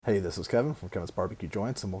Hey, this is Kevin from Kevin's Barbecue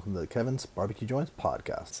Joints, and welcome to the Kevin's Barbecue Joints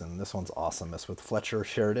podcast. And this one's awesome. It's with Fletcher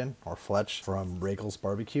Sheridan, or Fletch, from Ragel's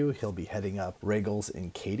Barbecue. He'll be heading up Ragel's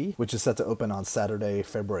in Katy, which is set to open on Saturday,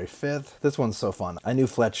 February 5th. This one's so fun. I knew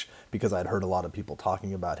Fletch because I'd heard a lot of people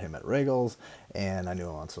talking about him at Ragel's, and I knew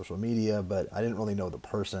him on social media, but I didn't really know the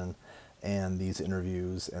person. And these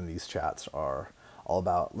interviews and these chats are all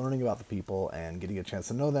about learning about the people and getting a chance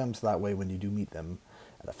to know them, so that way when you do meet them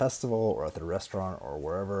at a festival or at the restaurant or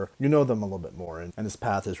wherever, you know them a little bit more. And his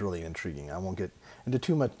path is really intriguing. I won't get into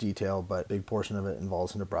too much detail, but a big portion of it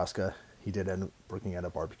involves Nebraska. He did end up working at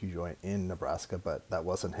a barbecue joint in Nebraska, but it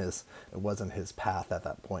wasn't his path at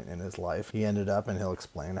that point in his life. He ended up, and he'll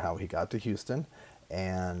explain how he got to Houston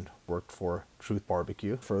and worked for Truth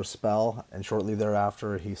Barbecue for a spell, and shortly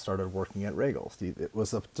thereafter he started working at Ragel's. It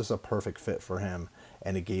was just a perfect fit for him,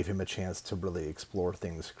 and it gave him a chance to really explore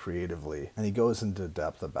things creatively. And he goes into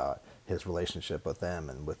depth about his relationship with them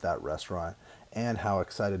and with that restaurant, and how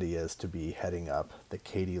excited he is to be heading up the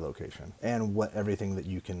Katy location, and what everything that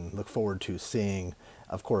you can look forward to seeing.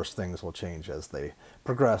 Of course, things will change as they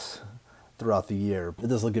progress throughout the year.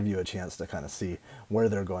 This will give you a chance to kind of see where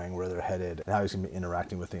they're going, where they're headed, and how he's going to be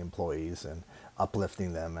interacting with the employees and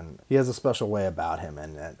uplifting them. And he has a special way about him,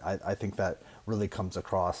 and I think that really comes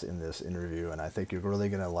across in this interview. And I think you're really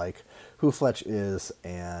going to like who Fletch is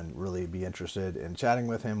and really be interested in chatting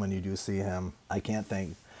with him when you do see him. I can't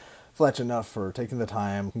thank Fletch enough for taking the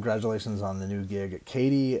time. Congratulations on the new gig at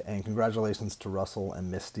Katy, and congratulations to Russell and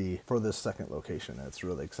Misty for this second location. It's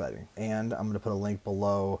really exciting. And I'm going to put a link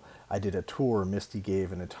below. I did a tour. Misty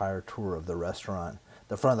gave an entire tour of the restaurant,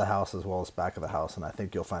 the front of the house as well as back of the house, and I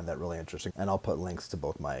think you'll find that really interesting. And I'll put links to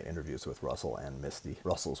both my interviews with Russell and Misty.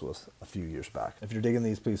 Russell's was a few years back. If you're digging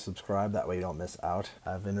these, please subscribe. That way you don't miss out.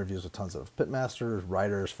 I have interviews with tons of pitmasters,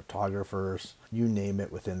 writers, photographers, you name it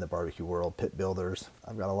within the barbecue world, pit builders.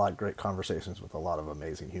 I've got a lot of great conversations with a lot of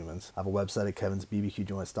amazing humans. I have a website at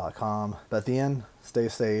kevinsbbqjoints.com. But at the end, stay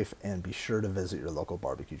safe and be sure to visit your local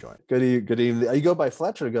barbecue joint. Good evening. You go by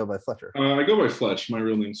Fletch or you go by Fletcher? I go by Fletch. My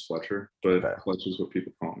real name's Fletcher, but Okay. Fletch is what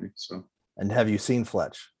people call me. So. And have you seen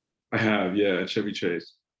Fletch? I have, yeah, at Chevy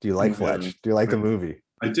Chase. Do you like Fletch? Do you like the movie?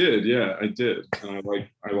 I did, yeah, I did. And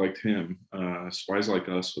I liked him. Spies Like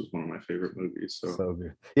Us was one of my favorite movies. So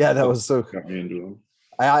good. Yeah, that was so got me into him.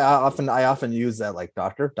 I often use that, like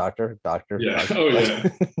doctor. Yeah. Doctor. Oh yeah.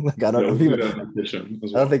 Like, I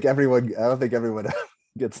don't think everyone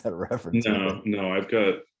gets that reference. No, I've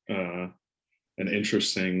got an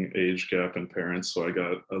interesting age gap in parents, so I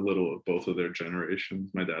got a little of both of their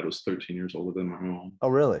generations. My dad was 13 years older than my mom. Oh,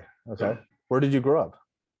 really? Okay. Where did you grow up?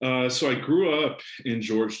 So I grew up in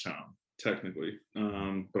Georgetown, technically,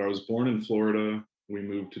 but I was born in Florida. We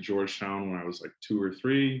moved to Georgetown when I was like 2 or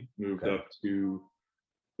 3. Moved up to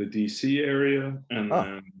the DC area, and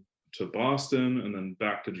then to Boston, and then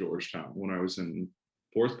back to Georgetown when I was in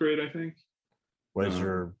 4th grade, I think. Was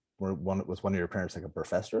one of your parents like a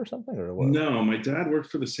professor or something, or what? No, my dad worked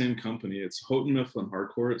for the same company. It's Houghton Mifflin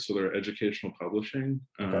Harcourt, so they're educational publishing.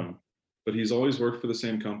 But he's always worked for the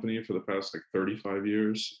same company for the past like 35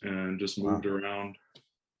 years, and just moved around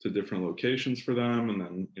to different locations for them. And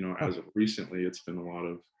then, as of recently, it's been a lot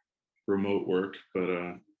of remote work.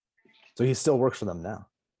 But so he still works for them now?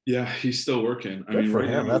 Yeah, he's still working. Good for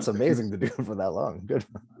him. That's amazing to do for that long. Good.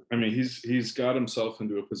 I mean, he's got himself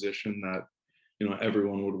into a position that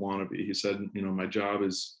everyone would want to be. He said, my job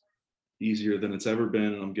is easier than it's ever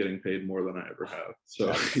been, and I'm getting paid more than I ever have.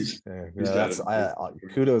 So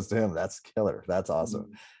kudos to him. That's killer. That's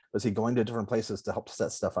awesome. Was he going to different places to help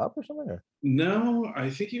set stuff up or something? Or? No, I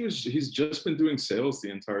think he's just been doing sales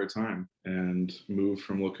the entire time, and moved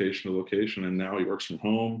from location to location, and now he works from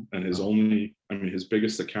home. And his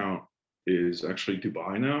biggest account is actually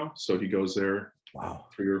Dubai now. So he goes there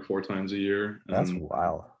 3 or 4 times a year. That's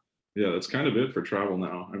wild. Yeah, that's kind of it for travel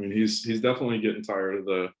now. I mean, he's definitely getting tired of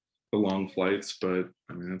the long flights, but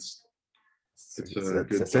I mean, it's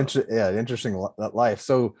interesting life.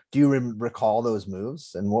 So do you recall those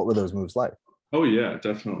moves, and what were those moves like? Oh yeah,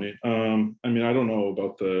 definitely. I mean, I don't know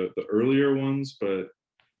about the earlier ones, but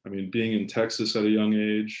I mean, being in Texas at a young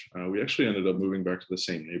age, we actually ended up moving back to the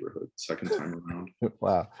same neighborhood second time around.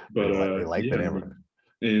 Wow. But we like the neighborhood.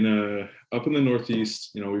 Up in the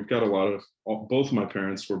Northeast, we've got both of my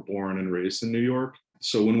parents were born and raised in New York.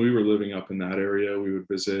 So when we were living up in that area, we would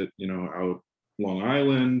visit, out Long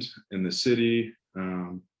Island, in the city,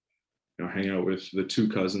 hang out with the 2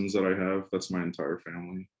 cousins that I have. That's my entire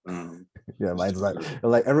family. Yeah, mine's like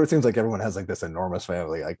it seems like everyone has like this enormous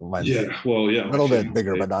family. Like mine's a little bit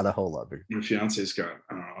bigger, but not a whole lot bigger. My fiance's got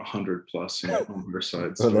 100 plus on her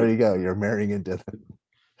side. So there you go. You're marrying into them.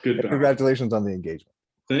 Good. Congratulations on the engagement.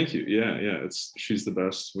 Thank you. Yeah, yeah. She's the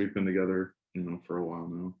best. We've been together, for a while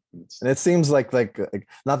now. And it seems like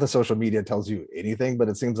not that social media tells you anything, but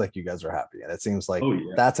it seems like you guys are happy, and it seems like Oh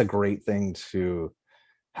yeah. that's a great thing to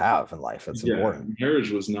have in life. It's Yeah, important.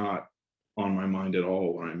 marriage was not on my mind at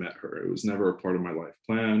all when I met her. It was never a part of my life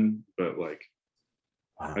plan, but like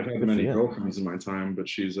Wow, I've had good for many you. girlfriends in my time, but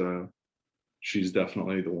she's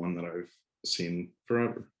definitely the one that I've seen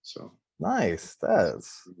forever. So Nice.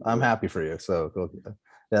 I'm happy for you. So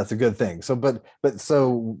that's a good thing. So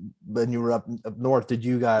so when you were up north, did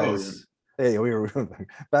you oh yeah. guys, hey, we were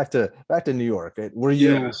back to New York. Were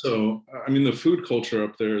Yeah, you so I mean the food culture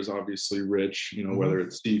up there is obviously rich, Mhm. whether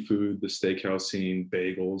it's seafood, the steakhouse scene,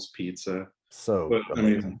 bagels, pizza. So But I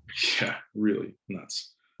amazing, mean, yeah, really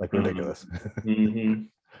nuts. like Um, ridiculous? mhm.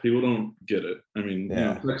 People don't get it. I mean,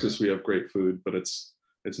 Yeah. Texas, we have great food, but it's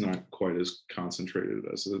not quite as concentrated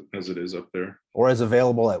as it is up there. Or as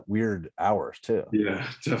available at weird hours too. Yeah,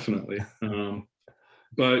 definitely.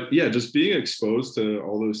 But yeah, just being exposed to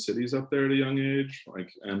all those cities up there at a young age,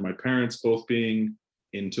 like, and my parents both being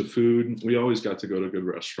into food, we always got to go to good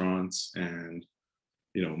restaurants and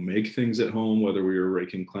make things at home, whether we were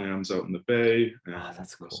raking clams out in the bay Oh, and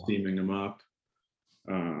that's cool. steaming them up.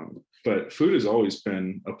 But food has always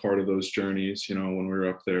been a part of those journeys. When we were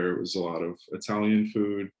up there, it was a lot of Italian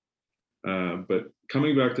food. But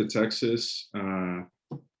coming back to Texas, I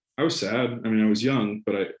was sad. I mean, I was young,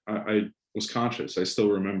 but I was conscious. I still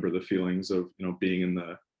remember the feelings of being in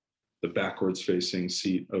the backwards facing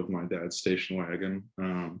seat of my dad's station wagon,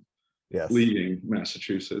 Yes. leaving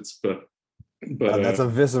Massachusetts. But That's a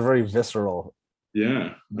very visceral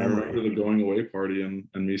yeah, I remember memory. the going away party and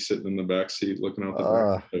me sitting in the back seat looking out the back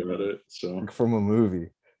Uh, window at it. So like from a movie.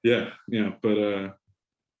 yeah, yeah. But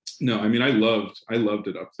no, I mean I loved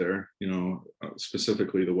it up there.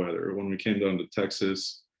 Specifically the weather. When we came down to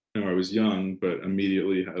Texas, I was young, but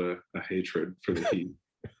immediately had a hatred for the heat.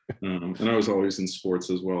 And I was always in sports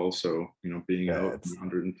as well, so being Yeah, out in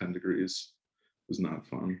 110 degrees was not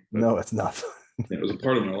fun. But no, it's not. yeah, it was a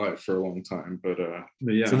part of my life for a long time. But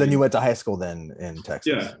yeah, So I then mean, you went to high school then in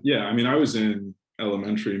Texas. yeah. I mean, I was in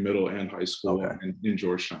elementary, middle, and high school Okay. in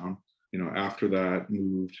Georgetown. After that,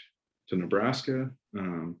 moved to Nebraska.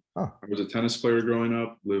 Oh, I was a tennis player growing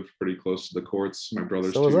up. Lived pretty close to the courts. My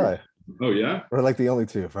brother's so was 2 years. I. Oh yeah. We're like the only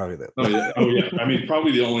two, probably. Oh yeah. Oh yeah. I mean,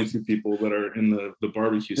 probably the only two people that are in the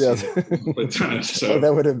barbecue scene Yes. that play tennis. Oh, So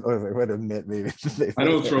that would admit maybe. I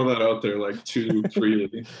don't throw that out there like too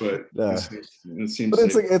freely, but No. it seems But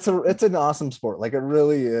it's safe. like it's an awesome sport. Like it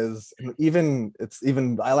really is. Even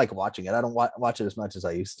I like watching it. I don't watch it as much as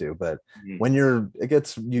I used to, but Mhm. when you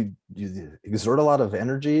exert a lot of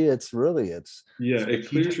energy. It's Yeah, it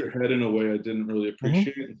clears strategic. your head in a way I didn't really Mhm.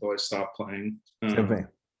 appreciate until I stopped playing. Same thing.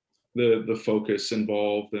 The focus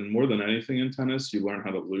involved, and more than anything in tennis, you learn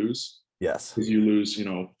how to lose Yes. because you lose,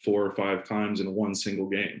 4 or 5 times in one single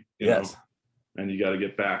game, Yes. and you got to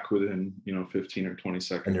get back within 15 or 20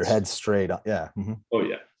 And your seconds. head straight up. Yeah. Mhm. Oh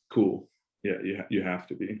yeah, cool. Yeah, you have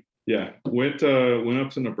to be. Yeah, went up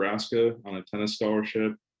to Nebraska on a tennis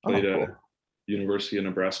scholarship. Oh, Played at cool. University of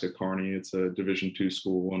Nebraska Kearney. It's a Division II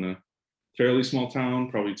school in a fairly small town,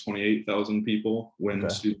 probably 28,000 people when Okay.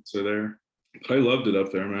 students are there. But I loved it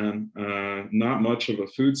up there, man. Not much of a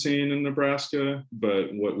food scene in Nebraska,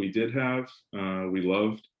 but what we did have, we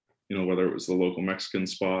loved. Whether it was the local Mexican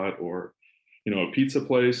spot or a pizza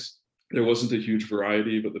place. There wasn't a huge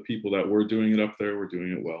variety, but the people that were doing it up there were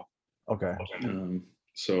doing it well. Okay.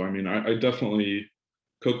 So I mean, I definitely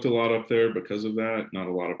cooked a lot up there because of that. Not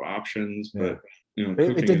a lot of options, Yeah. but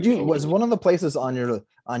cooking Did is you always, was one of the places on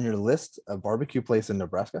your list a barbecue place in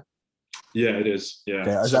Nebraska? yeah, it is. Okay,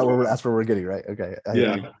 Yeah. is that So that's where we're getting, right? Okay.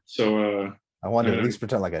 yeah. So I wanted I to at mean, least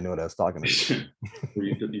pretend like I knew what I was talking about.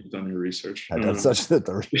 you've done your research. I've done such the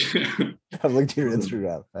I've looked at your More than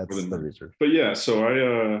Instagram. That's the that. research. But yeah, so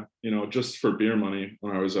I just for beer money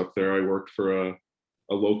when I was up there, I worked for a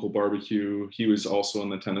local barbecue. He was also in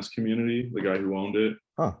the tennis community, the guy who owned it.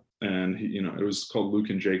 Huh. And it was called Luke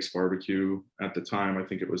and Jake's Barbecue at the time. I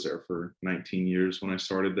think it was there for 19 years when I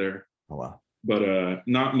started there. Oh wow. But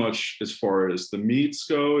not much as far as the meats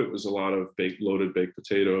go. It was a lot of loaded baked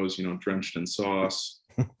potatoes, drenched in sauce.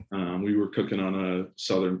 We were cooking on a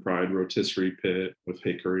Southern Pride rotisserie pit with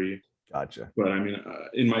hickory. Gotcha. But I mean,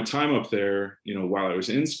 in my time up there, while I was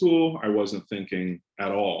in school, I wasn't thinking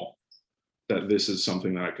at all that this is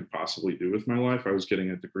something that I could possibly do with my life. I was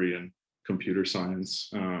getting a degree in computer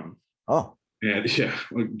science. Oh. And yeah,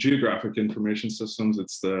 like geographic information systems,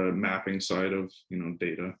 it's the mapping side of,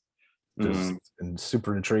 data. Just and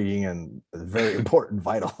super intriguing and very important,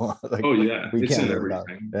 vital. Like Oh yeah, we it's can't in live without.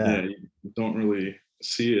 everything. Yeah. Yeah, you don't really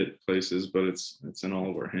see it places, but it's in all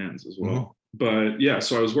of our hands as Hmm. well. But yeah,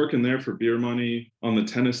 so I was working there for beer money on the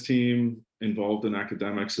tennis team, involved in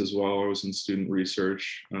academics as well. I was in student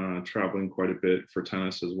research, traveling quite a bit for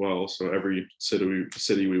tennis as well. So every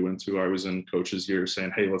city we went to, I was in coach's gear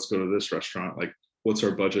saying, hey, let's go to this restaurant. Like, what's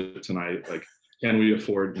our budget tonight? Like, can we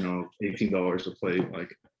afford, $18 a plate?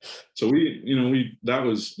 Like, so that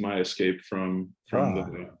was my escape from Ah.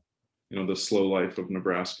 the slow life of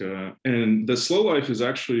Nebraska. And the slow life is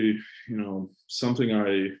actually, something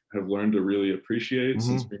I have learned to really appreciate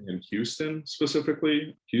since Hmm. being in Houston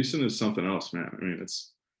specifically. Houston is something else, man. I mean,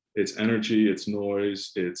 it's energy, it's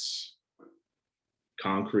noise, it's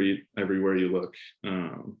concrete everywhere you look.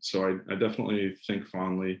 So I definitely think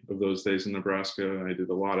fondly of those days in Nebraska. I did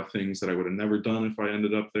a lot of things that I would have never done if I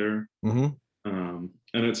ended up there. Hmm.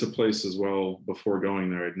 And it's a place as well, before going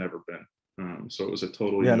there, I'd never been. So it was a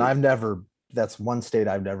total Yeah, and unique. that's one state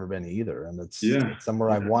I've never been either. And Yeah. it's somewhere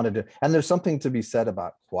I Yeah. wanted to. And there's something to be said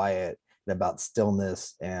about quiet and about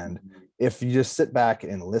stillness. And Mhm. if you just sit back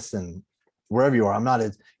and listen wherever you are, I'm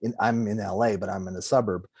in LA, but I'm in a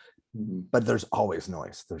suburb, Mhm. but there's always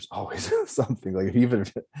noise. There's always something, like even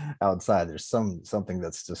if outside, there's something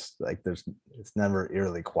that's just like, it's never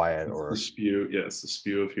eerily quiet It's the or spew. Yeah, it's the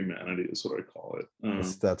spew of humanity is what I call it.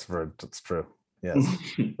 that's true. Yes.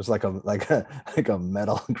 There's like a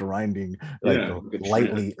metal grinding, like Yeah, like a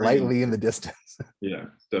train. lightly in the distance. Yeah,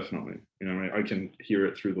 definitely. I can hear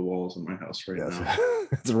it through the walls in my house right Yes. now.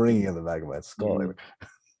 It's ringing in the back of my skull. Mhm.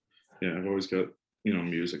 Yeah, I've always got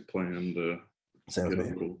music playing to Same with get a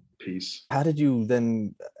me. little peace. How did you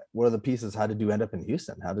then? What are the pieces? How did you end up in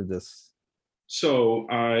Houston? How did this? So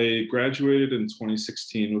I graduated in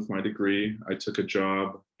 2016 with my degree. I took a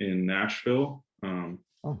job in Nashville.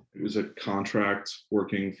 Oh. It was a contract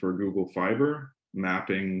working for Google Fiber,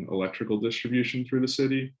 mapping electrical distribution through the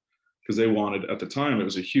city, because they wanted, at the time, it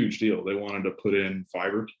was a huge deal. They wanted to put in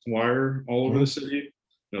fiber wire all over the Mhm. city,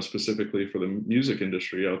 specifically for the music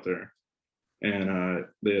industry out there. And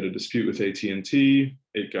they had a dispute with AT&T.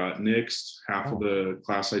 It got nixed. Half of Oh. the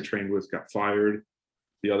class I trained with got fired.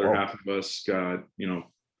 The other Whoa. half of us got,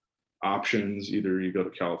 options. Either you go to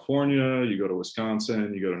California, you go to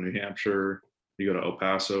Wisconsin, you go to New Hampshire, you go to El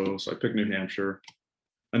Paso. So I picked New Hampshire.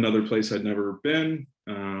 Another place I'd never been,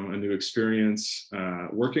 a new experience,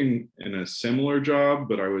 working in a similar job,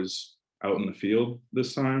 but I was out in the field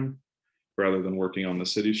this time rather than working on the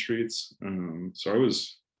city streets. So I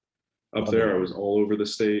was up Love it. there. I was all over the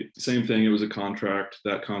state. Same thing. It was a contract.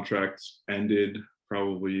 That contract ended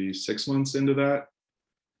probably 6 months into that.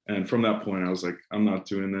 And from that point, I was like, I'm not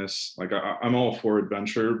doing this. Like, I'm all for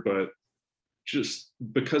adventure, but just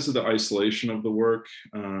because of the isolation of the work,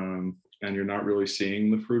 and you're not really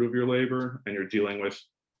seeing the fruit of your labor, and you're dealing with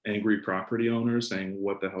angry property owners saying,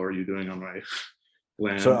 what the hell are you doing on my So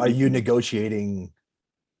land? are you negotiating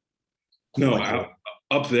No, like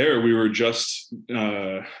up there, we were just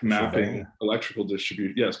surveying? mapping electrical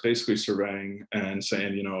distribute. Yes, basically surveying and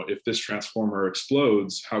saying, if this transformer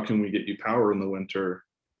explodes, how can we get you power in the winter,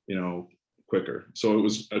 you know, quicker? So it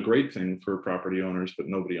was a great thing for property owners, but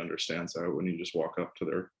nobody understands that when you just walk up to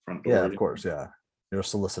their front Yeah, door. of course. Yeah. You're a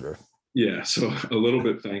solicitor. Yeah, so a little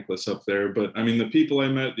bit thankless up there, but I mean, the people I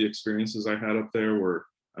met, the experiences I had up there were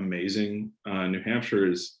amazing. New Hampshire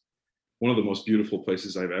is one of the most beautiful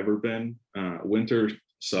places I've ever been. Winter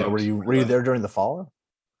Yeah. Were sucked. you there during the fall?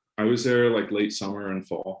 I was there like late summer and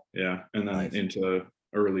fall, yeah, and then Nice. into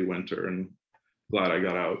early winter. And glad I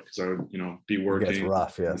got out because I would, be It gets working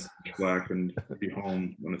rough. when it's Yes. pitch black and be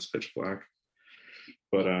home when it's pitch black.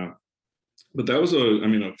 But that was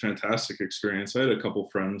a fantastic experience. I had a couple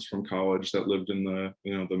friends from college that lived in the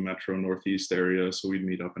metro Northeast area, so we'd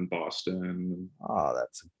meet up in Boston and Oh,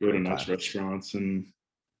 that's a go to great nice time. restaurants and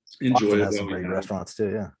Boston enjoy it has while some we great had. restaurants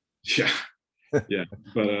too. Yeah. Yeah, yeah.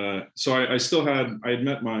 But so I had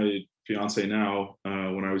met my fiance now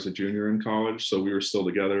when I was a junior in college, so we were still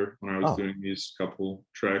together when I was Oh. doing these couple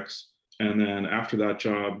treks. And then after that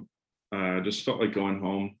job, just felt like going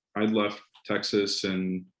home. I'd left Texas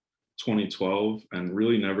in 2012 and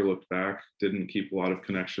really never looked back. Didn't keep a lot of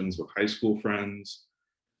connections with high school friends.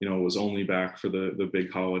 Was only back for the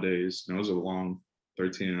big holidays. And it was a long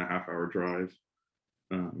 13 and a half hour drive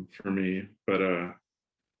for me. But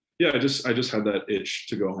yeah, I just had that itch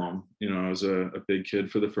to go home. I was a big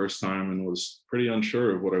kid for the first time and was pretty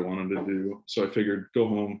unsure of what I wanted to do. So I figured go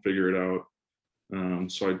home, figure it out.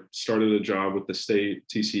 So I started a job with the state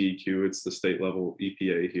TCEQ. It's the state level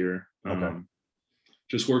EPA here. Okay.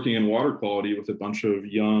 Just working in water quality with a bunch of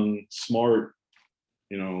young, smart,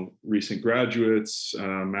 recent graduates,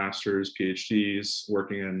 masters, PhDs,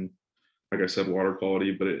 working in, like I said, water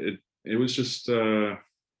quality. But it was just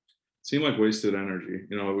seemed like wasted energy.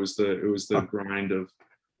 It was the grind of,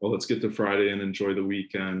 well, let's get to Friday and enjoy the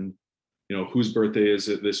weekend. Whose birthday is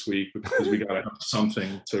it this week? Because we gotta have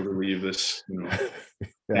something to relieve this. Yeah,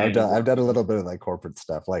 I've done a little bit of like corporate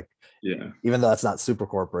stuff. Like, yeah, even though that's not super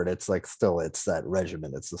corporate, it's like still it's that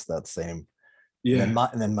regimen. It's just that same. yeah.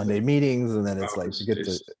 And then Monday meetings, and then it's like you get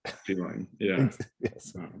to feeling. Yeah.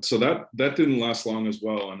 Yes. So that didn't last long as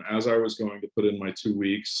well. And as I was going to put in my 2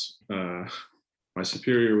 weeks, my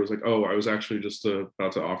superior was like, "Oh, I was actually just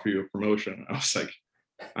about to offer you a promotion." I was like,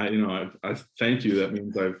 I thank you. That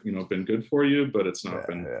means I've been good for you, but it's not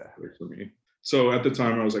been good for me. So at the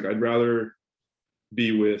time, I was like, I'd rather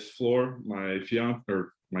be with Flor, my fiance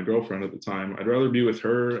or my girlfriend at the time. I'd rather be with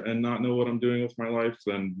her and not know what I'm doing with my life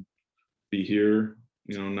than be here,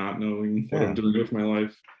 not knowing what I'm doing with my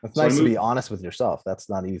life. It's nice to be honest with yourself. That's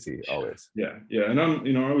not easy always. Yeah. And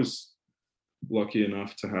I was lucky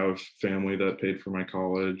enough to have family that paid for my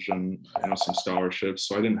college and some scholarships,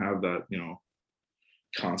 so I didn't have that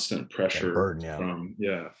constant pressure burden,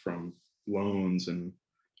 from loans and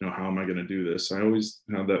how am I going to do this. I always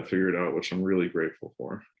had that figured out, which I'm really grateful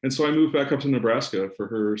for. And so I moved back up to Nebraska for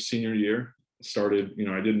her senior year. Started,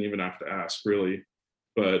 I didn't even have to ask really,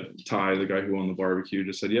 but Ty, the guy who owned the barbecue,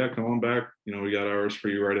 just said, "Yeah, come on back, we got hours for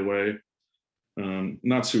you right away."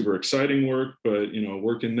 Not super exciting work, but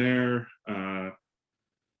working there,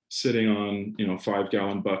 sitting on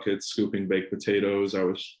 5-gallon buckets scooping baked potatoes. I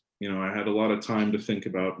was I had a lot of time to think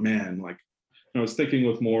about, like I was thinking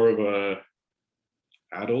with more of a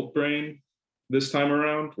adult brain this time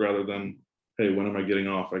around, rather than, hey, when am I getting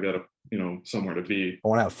off? I gotta somewhere to be. I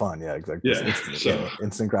want to have fun. Yeah, exactly. So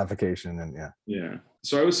instant gratification. And yeah,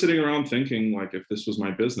 so I was sitting around thinking, like, if this was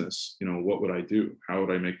my business, what would I do? How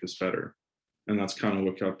would I make this better? And that's kind of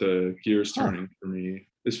what got the gears turning for me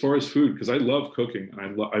as far as food, because I love cooking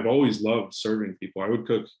and I've always loved serving people. I would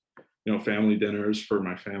cook family dinners for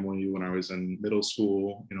my family when I was in middle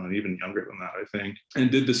school, and even younger than that, I think, and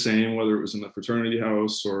did the same, whether it was in the fraternity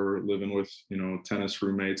house or living with, tennis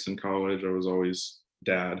roommates in college. I was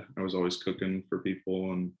always cooking for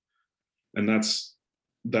people. And that's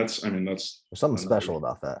there's something special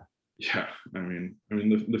about that. Yeah.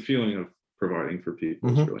 The feeling of providing for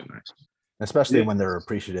people is really nice. Especially when they're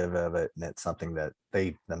appreciative of it, and it's something that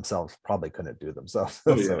they themselves probably couldn't do themselves.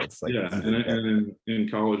 Oh, yeah. So it's like, and in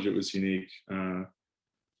college it was unique.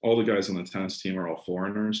 All the guys on the tennis team are all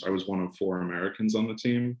foreigners. I was one of 4 Americans on the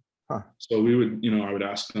team. So we would, I would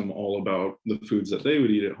ask them all about the foods that they would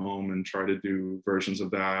eat at home and try to do versions of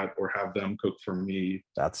that, or have them cook for me.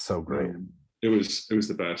 That's so great. It was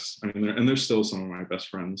the best. They're still some of my best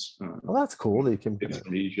friends. Well, that's cool. It's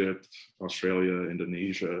from Egypt, Australia,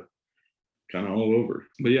 Indonesia, kind of all over.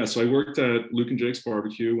 But yeah, so I worked at Luke and Jake's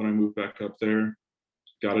barbecue when I moved back up there,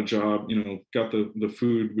 got a job, got the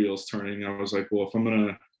food wheels turning. I was like, well, if I'm going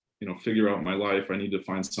to, figure out my life, I need to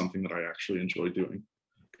find something that I actually enjoy doing,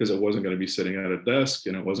 because it wasn't going to be sitting at a desk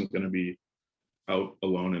and it wasn't going to be out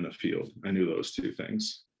alone in a field. I knew those 2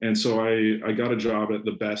 things. And so I got a job at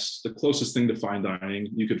the closest thing to fine dining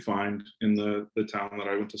you could find in the town that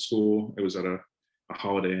I went to school. It was at a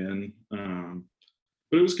Holiday Inn.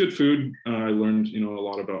 But it was good food. I learned, a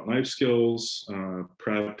lot about knife skills,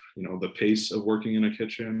 prep, the pace of working in a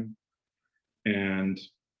kitchen. And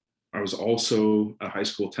I was also a high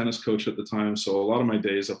school tennis coach at the time. So a lot of my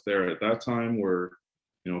days up there at that time were,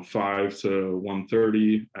 5 to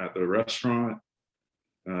 1:30 at the restaurant,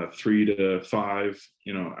 3 to 5,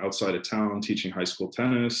 outside of town teaching high school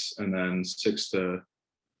tennis, and then 6 to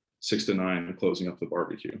 9 closing up the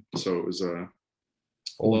barbecue. So it was a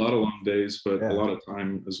lot of long days, but a lot of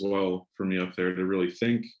time as well for me up there to really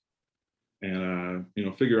think and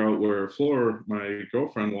figure out where Flor, my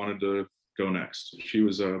girlfriend, wanted to go next. She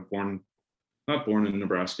was not born in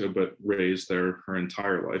Nebraska, but raised there her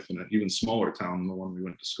entire life in an even smaller town than the one we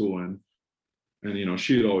went to school in. And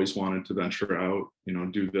she had always wanted to venture out,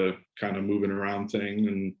 do the kind of moving around thing.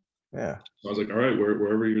 And so I was like, all right,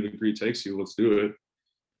 wherever your degree takes you, let's do it.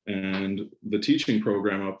 And the teaching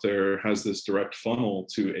program up there has this direct funnel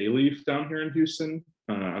to A-Leaf down here in Houston.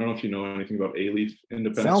 I don't know if you know anything about A-Leaf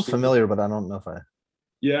Independent Sounds School. familiar, but I don't know if I...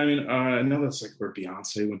 Yeah, I know that's like where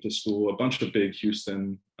Beyonce went to school. A bunch of big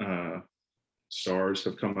Houston stars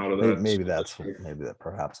have come out of that.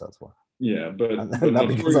 Perhaps that's why. Yeah, but not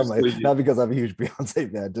because I'm a huge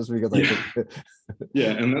Beyonce fan, just because I think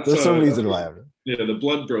yeah, and that's there's some reason why. The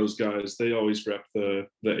Blood Bros guys, they always rep the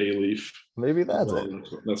A-Leaf. Maybe that's it.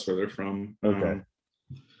 That's where they're from. Okay.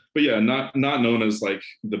 But yeah, not known as like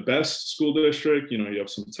the best school district. You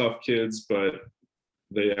have some tough kids, but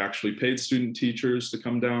they actually paid student teachers to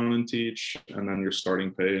come down and teach. And then your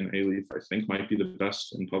starting pay in Alief, I think, might be the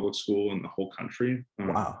best in public school in the whole country.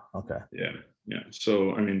 Wow. Okay. Yeah. Yeah.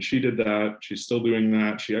 So, I mean, she did that. She's still doing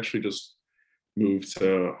that. She actually just moved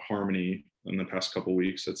to Harmony in the past couple of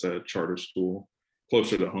weeks. It's a charter school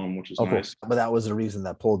closer to home, which is nice. Cool. But that was the reason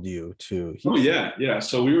that pulled you to Houston. Oh yeah. Yeah.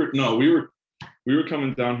 So we were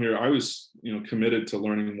coming down here. I was, committed to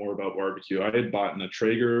learning more about barbecue. I had bought in a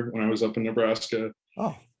Traeger when I was up in Nebraska.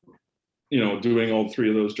 Oh. Doing all three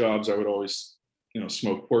of those jobs, I would always,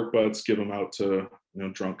 smoke pork butts, give them out to,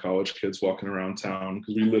 drunk college kids walking around town,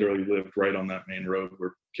 because we literally lived right on that main road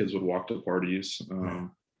where kids would walk to parties.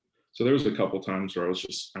 So there was a couple times where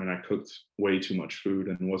I cooked way too much food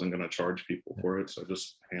and wasn't going to charge people for it. So I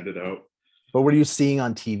just handed out. But were you seeing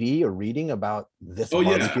on TV or reading about this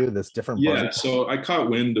barbecue, this different barbecue? Yeah, so I caught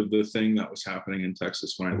wind of the thing that was happening in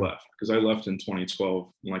Texas when I left, because I left in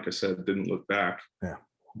 2012. And like I said, didn't look back. Yeah.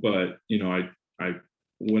 But, I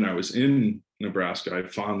when I was in Nebraska, I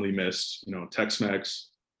fondly missed, Tex-Mex,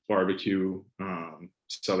 barbecue,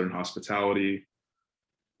 Southern hospitality.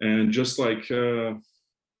 And just like, in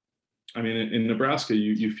Nebraska,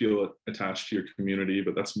 you feel attached to your community,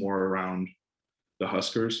 but that's more around the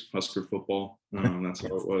Husker football. That's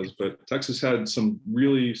how it was. But Texas had some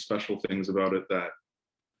really special things about it that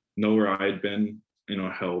nowhere I had been,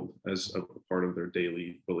 held as a part of their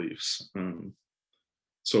daily beliefs.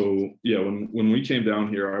 So yeah, when we came down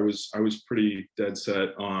here, I was pretty dead set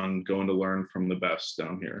on going to learn from the best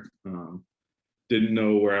down here. Didn't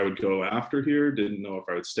know where I would go after here, didn't know if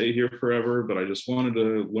I would stay here forever, but I just wanted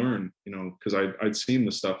to learn, because I'd seen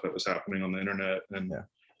the stuff that was happening on the internet,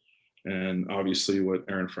 and obviously what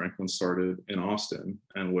Aaron Franklin started in Austin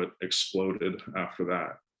and what exploded after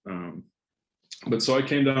that. But so I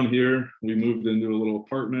came down here, we moved into a little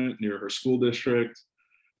apartment near her school district,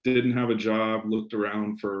 didn't have a job, looked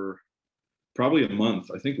around for probably a month.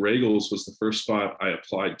 I think Regals was the first spot I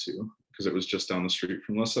applied to, because it was just down the street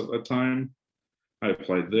from us at that time. I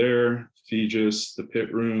applied there, Fegis, the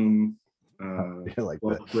Pit Room,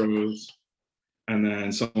 Rose. And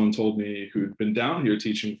then someone told me, who'd been down here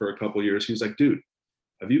teaching for a couple years, he was like, dude,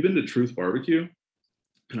 have you been to Truth Barbecue?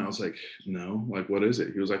 And I was like, no, like, what is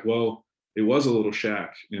it? He was like, well, it was a little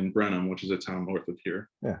shack in Brenham, which is a town north of here.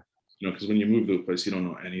 Yeah. Because when you move to a place, you don't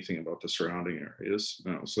know anything about the surrounding areas.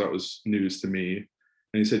 So that was news to me. And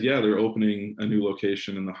he said, yeah, they're opening a new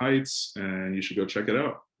location in the Heights and you should go check it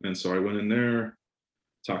out. And so I went in there,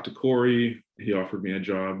 talked to Corey. He offered me a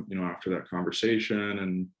job, after that conversation.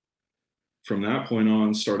 And from that point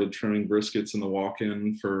on, started trimming briskets in the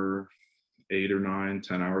walk-in for 8 or 9,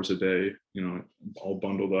 10 hours a day, all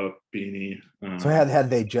bundled up, beanie. So had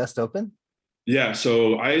they just opened? Yeah,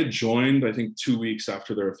 so I had joined, I think, 2 weeks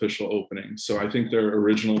after their official opening. So I think their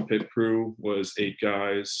original pit crew was 8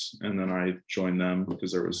 guys, and then I joined them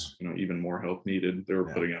because there was, even more help needed. They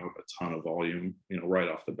were putting out a ton of volume, right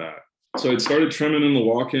off the bat. So I started trimming in the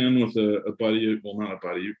walk-in with a buddy, well, not a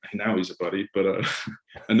buddy, now he's a buddy, but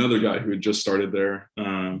another guy who had just started there,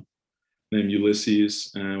 named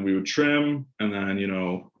Ulysses, and we would trim, and then,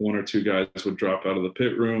 1 or 2 guys would drop out of the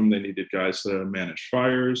pit room. They needed guys to manage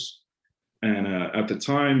fires. And at the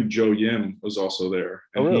time, Joe Yim was also there.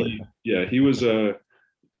 And oh, really? He was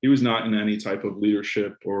not in any type of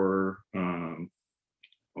leadership or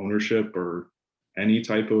ownership or any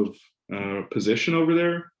type of position over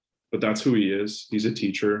there, but that's who he is. He's a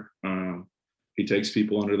teacher. He takes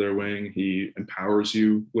people under their wing. He empowers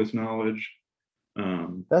you with knowledge.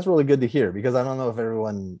 That's really good to hear, because I don't know if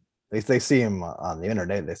everyone, they see him on the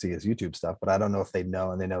internet, they see his YouTube stuff, but I don't know if they know,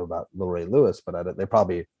 and they know about Lil Ray Lewis, but they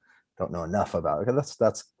probably don't know enough about it.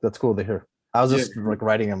 That's cool to hear. I was just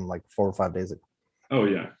writing him like 4 or 5 days ago. Oh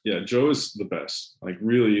yeah. Joe is the best. Like,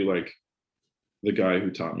 really, like, the guy who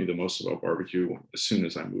taught me the most about barbecue as soon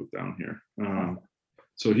as I moved down here.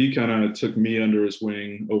 So he kind of took me under his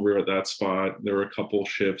wing over at that spot. There were a couple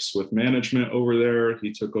shifts with management over there.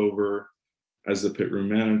 He took over as the pit room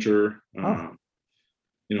manager. And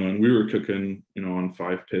we were cooking, on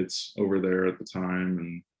 5 pits over there at the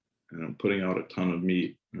time, and putting out a ton of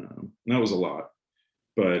meat. That was a lot.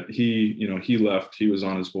 But he left. He was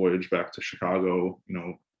on his voyage back to Chicago,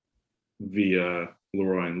 via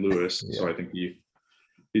Leroy and Lewis. So I think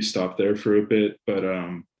he stopped there for a bit.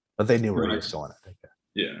 But they knew where he was going, I think.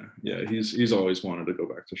 Yeah. He's always wanted to go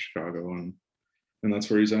back to Chicago, and that's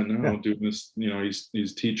where he's at now, doing this.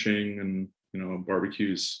 He's teaching, and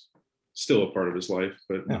barbecue's still a part of his life,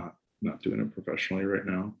 but not doing it professionally right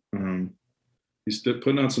now. He's still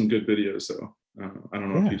putting out some good videos though. I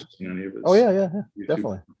don't know if you've seen any of his. Oh yeah,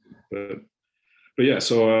 definitely. But yeah,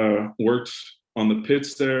 so worked on the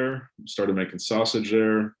pits there, started making sausage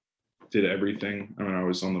there, did everything. I mean, I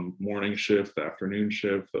was on the morning shift, the afternoon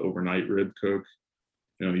shift, the overnight rib cook,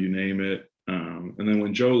 you name it. And then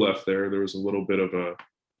when Joe left there was a little bit of a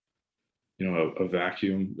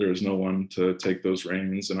vacuum. There was no one to take those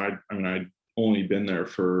reins. And I'd only been there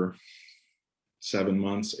for 7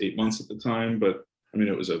 months, 8 months at the time, but I mean,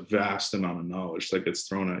 it was a vast amount of knowledge that gets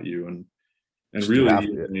thrown at you. And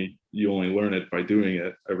really you only learn it by doing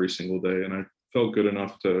it every single day. And I felt good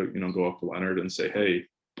enough to, go up to Leonard and say, hey,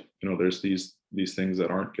 there's these things that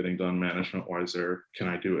aren't getting done management wise there. Can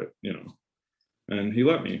I do it? And he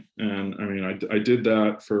let me. And I mean, I did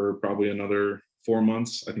that for probably another 4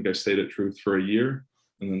 months. I think I stayed at Truth for a year,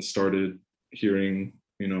 and then started hearing,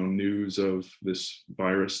 news of this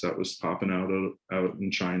virus that was popping out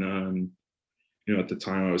in China. And, at the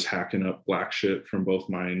time I was hacking up black shit from both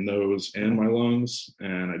my nose and my lungs.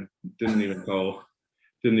 And I didn't even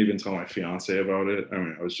tell my fiance about it. I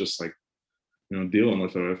mean, I was just like, dealing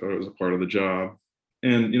with it. I thought it was a part of the job.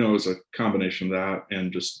 And, it was a combination of that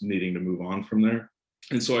and just needing to move on from there.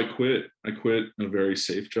 And so I quit a very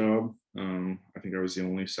safe job. I think I was the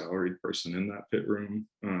only salaried person in that pit room.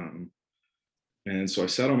 And so I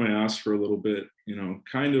sat on my ass for a little bit,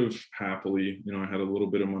 kind of happily. I had a little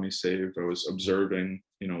bit of money saved. I was observing,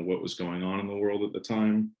 what was going on in the world at the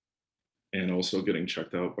time, and also getting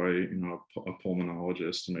checked out by, a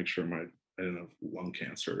pulmonologist to make sure I didn't have lung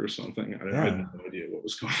cancer or something. I had no idea what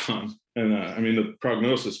was going on. And I mean, the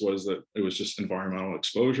prognosis was that it was just environmental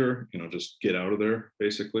exposure, just get out of there,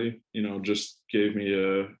 basically. Just gave me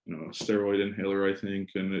a steroid inhaler, I think,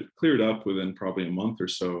 and it cleared up within probably a month or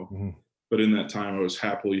so. Mm-hmm. But in that time, I was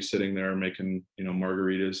happily sitting there making,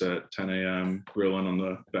 margaritas at 10 a.m., grilling on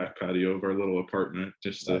the back patio of our little apartment,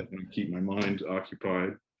 just to keep my mind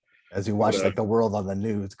occupied. As you watch the world on the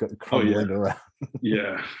news crumbling around.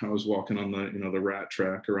 Yeah, I was walking on the rat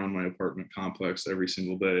track around my apartment complex every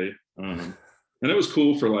single day. And it was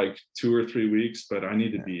cool for like 2 or 3 weeks, but I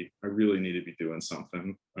really need to be doing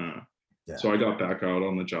something. So I got back out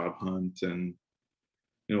on the job hunt, and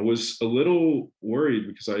was a little worried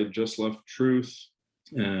because I had just left Truth,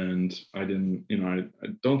 and I didn't, I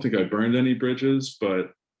don't think I burned any bridges,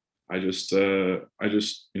 but I just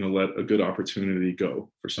let a good opportunity go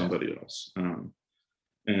for somebody else.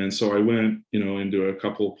 And so I went, into a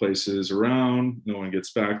couple of places around, no one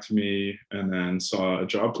gets back to me, and then saw a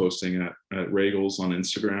job posting at Regals on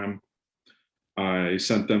Instagram. I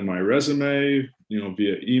sent them my resume,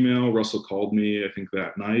 via email. Russell called me, I think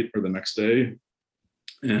that night or the next day,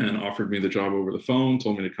 and offered me the job over the phone,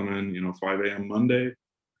 told me to come in, 5 a.m. Monday.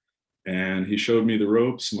 And he showed me the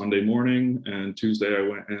ropes Monday morning, and Tuesday I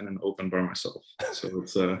went in and opened by myself. So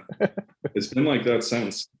it's been like that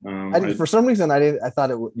since. For some reason, I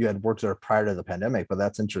thought you had worked there prior to the pandemic, but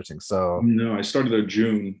that's interesting. So no, I started there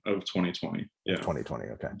June of 2020. Yeah, 2020.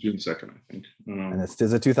 Okay, June 2nd, I think. And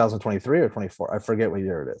is it 2023 or 24? I forget what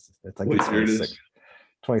year it is. It's like what year it is.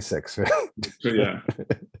 26. Yeah.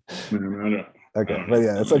 Man, okay, but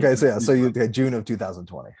yeah, it's okay. So you June of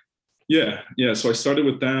 2020. Yeah. So I started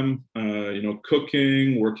with them,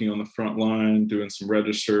 cooking, working on the front line, doing some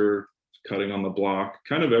register, cutting on the block,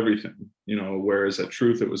 kind of everything, whereas at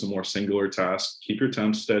Truth, it was a more singular task. Keep your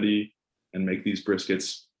temps steady and make these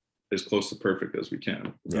briskets as close to perfect as we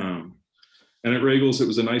can. Yeah. And at Regals, it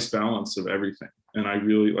was a nice balance of everything. And I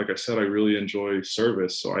really, like I said, I really enjoy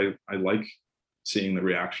service. So I like seeing the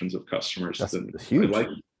reactions of customers. That's huge. I like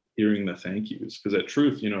hearing the thank yous, because at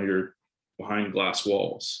Truth, you're behind glass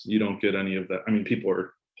walls. You don't get any of that. I mean, people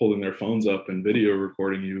are holding their phones up and video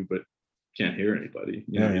recording you, but can't hear anybody.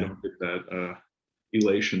 You don't get that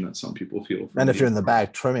elation that some people feel. And if you're in the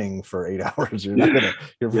back trimming for 8 hours, you're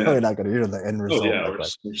really not going to hear the end result. Oh yeah,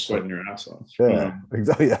 you're sweating your ass off.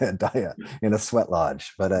 Yeah, in a sweat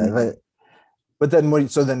lodge. But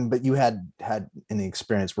but you had any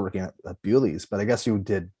experience working at Bewley's, but I guess you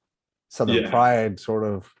did Southern Pride sort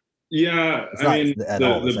of. Yeah, I mean,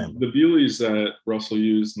 the Bewleys that Russell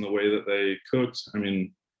used and the way that they cooked, I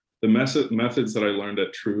mean, the methods that I learned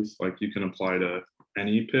at Truth, like you can apply to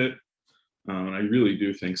any pit. And I really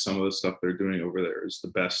do think some of the stuff they're doing over there is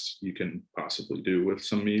the best you can possibly do with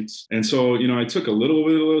some meats. And so, I took a little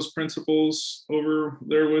bit of those principles over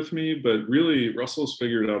there with me, but really Russell's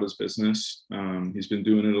figured out his business. He's been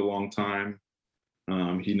doing it a long time.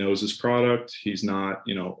 He knows his product. He's not,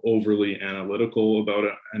 overly analytical about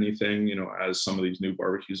anything, as some of these new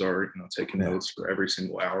barbecues are, taking notes for every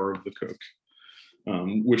single hour of the cook,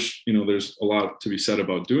 which, there's a lot to be said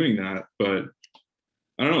about doing that. But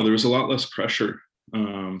I don't know, there was a lot less pressure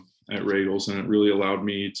at Regals, and it really allowed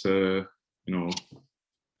me to,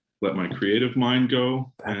 let my creative mind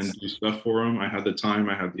go and That's do stuff for them. I had the time,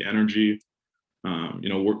 I had the energy.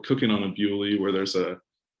 We're cooking on a Bewley where there's a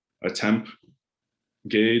temp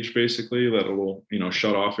gauge basically that'll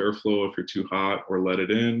shut off airflow if you're too hot or let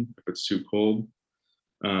it in if it's too cold.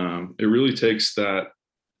 It really takes that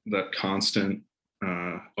constant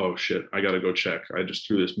oh shit, I gotta go check. I just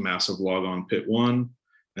threw this massive log on pit one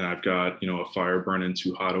and I've got a fire burning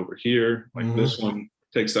too hot over here. Like this one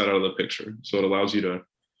takes that out of the picture. So it allows you to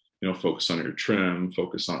focus on your trim,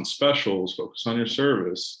 focus on specials, focus on your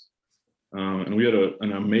service. And we had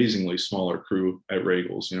an amazingly smaller crew at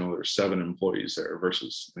Regals. There's 7 employees there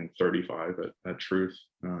versus I think 35 at Truth.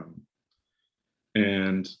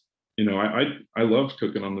 And I loved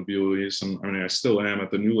cooking on the Bewleys, and I mean I still am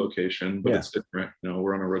at the new location, but it's different.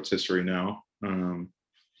 We're on a rotisserie now.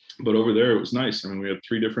 But over there it was nice. I mean, we had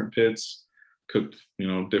 3 different pits, cooked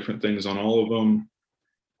different things on all of them.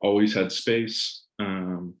 Always had space,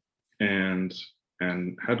 and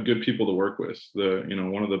had good people to work with.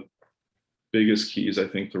 One of the biggest keys, I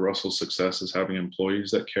think, to Russell's success is having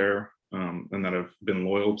employees that care, and that have been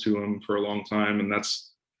loyal to him for a long time. And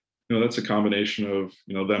that's a combination of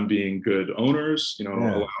them being good owners,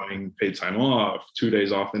 allowing paid time off, 2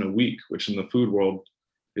 days off in a week, which in the food world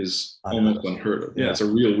is almost unheard of. It's a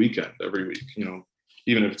real weekend every week,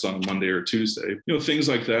 even if it's on a Monday or Tuesday, things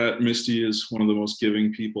like that. Misty is one of the most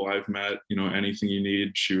giving people I've met. Anything you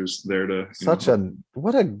need, she was there to.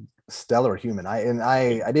 What a stellar human.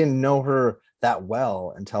 I didn't know her that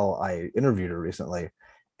well until I interviewed her recently,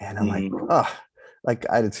 and I'm like, oh, like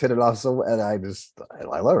I just hit it off and I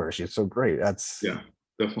love her. She's so great. That's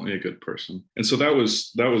definitely a good person. And so that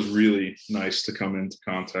was really nice to come into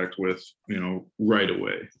contact with, right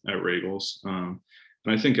away at Regals. And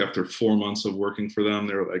I think after 4 months of working for them,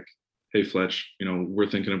 they were like, hey, Fletch, we're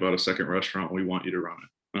thinking about a second restaurant. We want you to run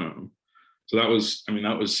it. So that was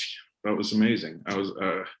amazing. I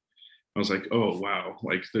was like, oh, wow.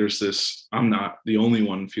 Like there's this, I'm not the only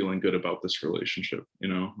one feeling good about this relationship. I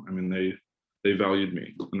mean, they valued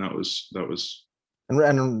me, and that was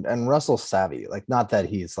and Russell's savvy. Like, not that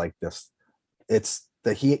he's like this, it's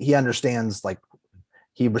that he understands, like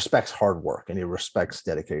he respects hard work and he respects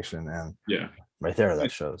dedication, and right there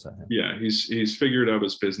that shows. He's figured out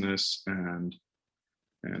his business, and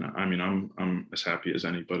I mean I'm as happy as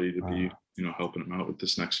anybody to be helping him out with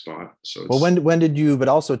this next spot. So well, when did you, but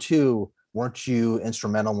also too, weren't you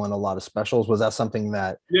instrumental in a lot of specials? Was that something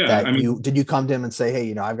that did you come to him and say,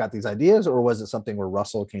 hey, I've got these ideas, or was it something where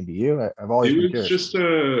Russell came to you? I've always been curious. Just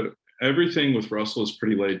everything with Russell is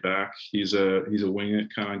pretty laid back. He's a wing it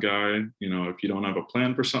kind of guy. If you don't have a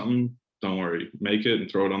plan for something, don't worry, make it and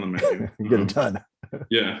throw it on the menu. Get it done.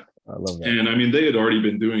 I love that. And I mean, they had already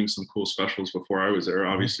been doing some cool specials before I was there.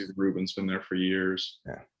 Obviously, Ruben's been there for years.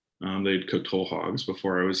 They'd cooked whole hogs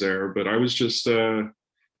before I was there, but I was just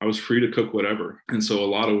I was free to cook whatever. And so a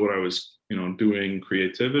lot of what I was, doing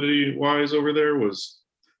creativity wise over there was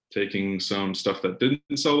taking some stuff that didn't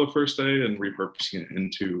sell the first day and repurposing it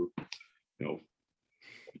into,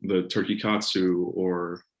 the turkey katsu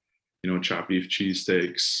or, chopped beef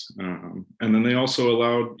cheesesteaks. And then they also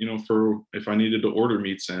allowed, for if I needed to order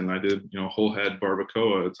meats in, I did, whole head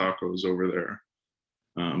barbacoa tacos over there.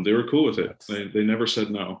 They were cool with it. They never said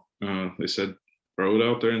no. They said, throw it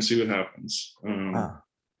out there and see what happens.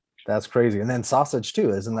 That's crazy. And then sausage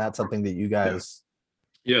too. Isn't that something that you guys?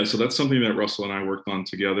 Yeah. So that's something that Russell and I worked on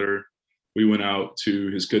together. We went out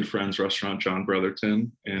to his good friend's restaurant, John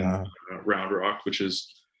Brotherton, in Round Rock, which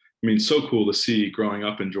is, so cool to see growing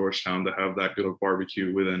up in Georgetown to have that good of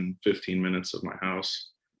barbecue within 15 minutes of my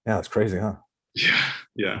house. Yeah, that's crazy, huh?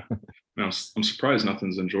 Yeah. I'm surprised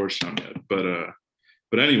nothing's in Georgetown yet,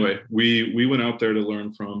 but anyway, we went out there to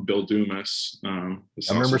learn from Bill Dumas. I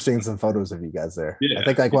remember seeing some photos of you guys there. I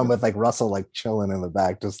think like one with like Russell like chilling in the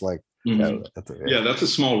back, just like that's a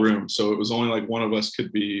small room, so it was only like one of us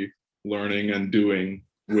could be learning and doing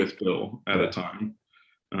with Bill at a time.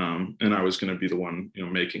 And I was going to be the one,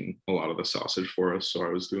 making a lot of the sausage for us, so I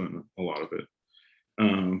was doing a lot of it.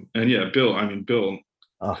 And Bill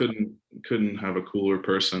couldn't have a cooler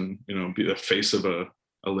person, be the face of a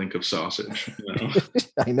link of sausage.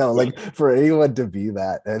 I know, like for anyone to be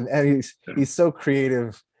that, and he's so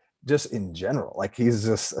creative just in general. Like he's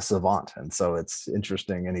just a savant, and so it's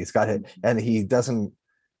interesting. And he's got it, and he doesn't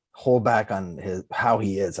hold back on how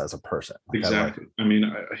he is as a person. Like, exactly.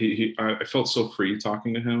 I felt so free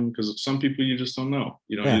talking to him, because some people you just don't know.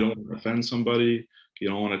 You don't want to offend somebody. You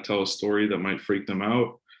don't want to tell a story that might freak them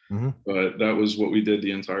out. But that was what we did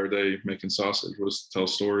the entire day making sausage, was tell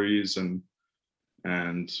stories and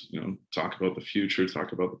talk about the future,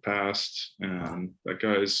 talk about the past. And that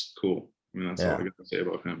guy's cool. that's all I got to say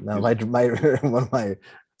about him. No, my one of my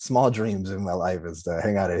small dreams in my life is to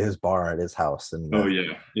hang out at his bar at his house. And oh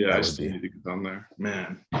yeah, I that would still be. need to get down there.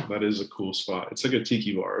 Man, that is a cool spot. It's like a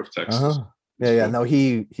tiki bar of Texas. Uh-huh. It's Yeah. cool.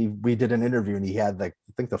 No, we did an interview and he had like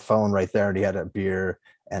I think the phone right there and he had a beer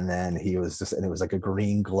and then he was just and it was like a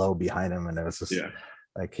green glow behind him and it was just Yeah.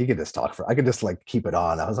 like he could just talk for I could just like keep it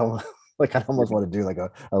on. I was almost like I almost want to do like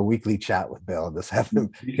a weekly chat with Bill and just have him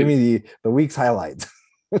give me the week's highlights.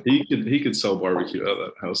 He could sell barbecue out of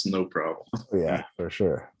that house, no problem. Yeah, for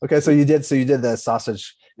sure. Okay, so you did the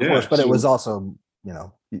sausage course, but it was also,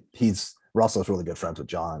 he's Russell's really good friends with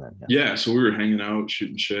John and so we were hanging out,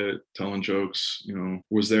 shooting shit, telling jokes,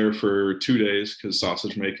 was there for 2 days because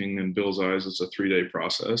sausage making in Bill's eyes is a 3-day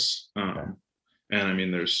process. And I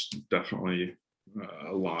mean, there's definitely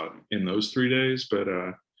a lot in those 3 days, but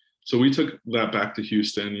so we took that back to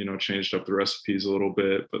Houston, changed up the recipes a little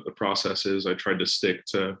bit, but the process is I tried to stick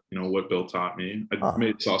to, what Bill taught me. I'd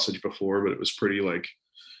made sausage before, but it was pretty like,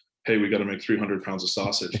 hey, we got to make 300 pounds of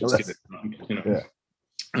sausage. Let's get it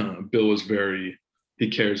done. Bill was he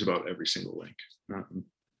cares about every single link.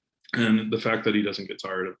 And the fact that he doesn't get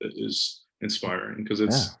tired of it is inspiring because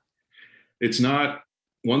it's not,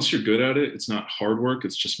 once you're good at it, it's not hard work.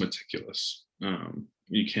 It's just meticulous.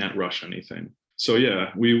 You can't rush anything. So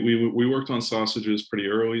yeah, we worked on sausages pretty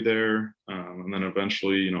early there, and then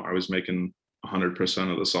eventually, I was making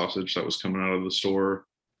 100% of the sausage that was coming out of the store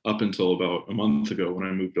up until about a month ago when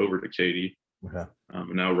I moved over to Katy. Okay.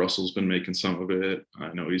 And now Russell's been making some of it.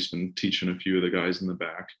 I know he's been teaching a few of the guys in the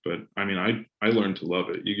back, but I mean, I learned to love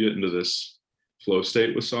it. You get into this flow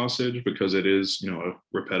state with sausage because it is, a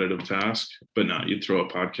repetitive task. But now you'd throw a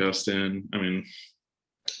podcast in. I mean,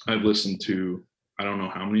 I've listened to I don't know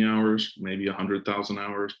how many hours, maybe 100,000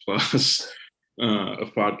 hours plus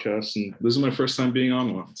of podcasts. And this is my first time being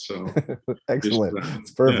on one. So excellent.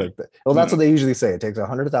 It's perfect. Yeah. Well, that's what they usually say. It takes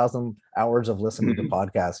 100,000 hours of listening to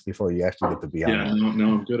podcasts before you actually get to be on one. Yeah,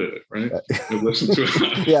 now I'm good at it, right? I've listened to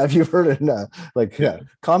it. Yeah, if you've heard it,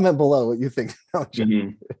 comment below what you think.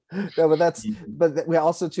 No, but we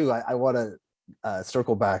also too, I want to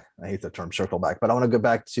circle back. I hate the term circle back, but I want to go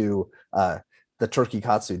back to the turkey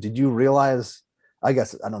katsu. Did you realize, I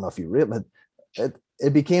guess, I don't know if you realize, but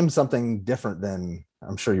it became something different than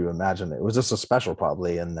I'm sure you imagined. It was just a special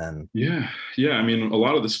probably. And then. Yeah. I mean, a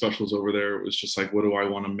lot of the specials over there, it was just like, what do I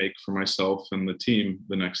want to make for myself and the team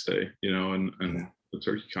the next day, and the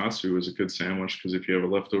turkey katsu is a good sandwich because if you have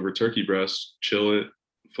a leftover turkey breast, chill it,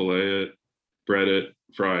 fillet it, bread it,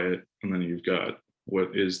 fry it, and then you've got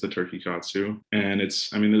what is the turkey katsu. And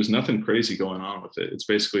there's nothing crazy going on with it. It's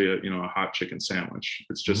basically a hot chicken sandwich.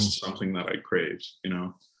 It's just something that I craved,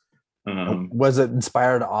 Was it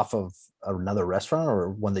inspired off of another restaurant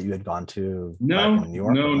or one that you had gone to back in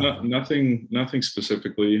New York? Nothing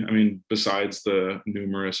specifically. I mean, besides the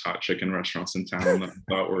numerous hot chicken restaurants in town that I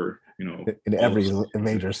thought were, in every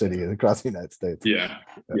major city across the United States. Yeah,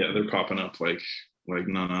 they're popping up like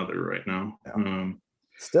none other right now.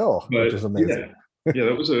 Still, which is amazing. Yeah,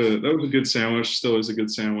 that was a good sandwich. Still is a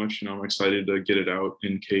good sandwich. I'm excited to get it out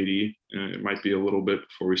in Katy. It might be a little bit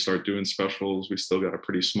before we start doing specials. We still got a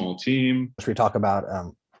pretty small team. Should we talk about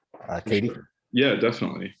Katy? Sure. Yeah,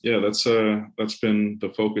 definitely. Yeah, that's been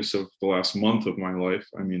the focus of the last month of my life.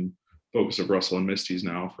 I mean, focus of Russell and Misty's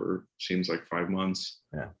now for seems like 5 months.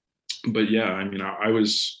 Yeah. But yeah, I mean, I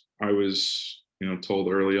was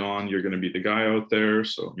told early on you're going to be the guy out there.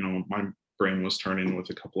 So my brain was turning with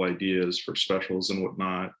a couple ideas for specials and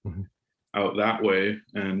whatnot out that way,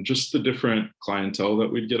 and just the different clientele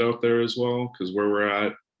that we'd get out there as well, because where we're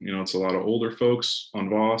at, it's a lot of older folks on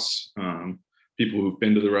Voss, people who've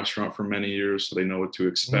been to the restaurant for many years, so they know what to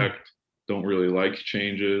expect, don't really like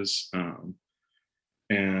changes.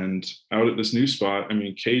 And out at this new spot, I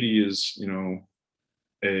mean, Katy is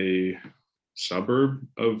a suburb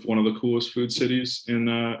of one of the coolest food cities in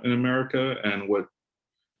America, and what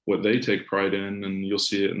they take pride in, and you'll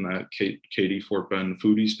see it in that Katy Fort Bend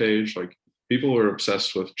foodies page. Like, people are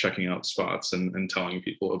obsessed with checking out spots and telling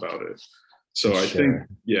people about it. So I think,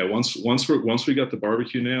 once we got the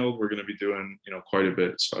barbecue nailed, we're going to be doing quite a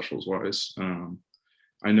bit specials wise.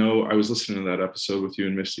 I know I was listening to that episode with you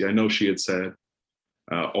and Misty. I know she had said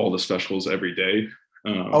all the specials every day.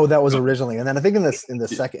 That was originally, and then I think in the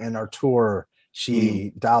second in our tour,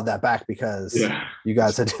 she dialed that back because you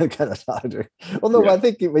guys had kind of talked. Well, no, I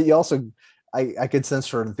think you also, I could sense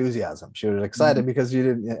her enthusiasm. She was excited because you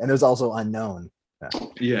didn't, and it was also unknown.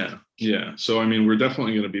 Yeah. So I mean, we're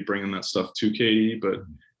definitely going to be bringing that stuff to Katy, but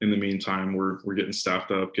in the meantime, we're getting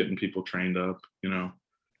staffed up, getting people trained up, and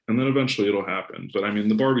then eventually it'll happen. But I mean,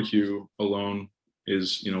 the barbecue alone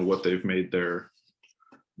is what they've made their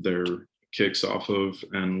kicks off of,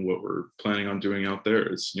 and what we're planning on doing out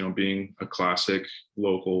there is, being a classic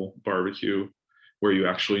local barbecue where you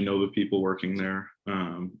actually know the people working there.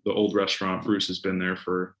 The old restaurant, Bruce has been there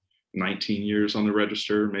for 19 years on the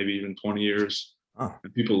register, maybe even 20 years. Oh.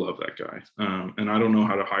 And people love that guy. And I don't know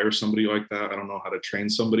how to hire somebody like that. I don't know how to train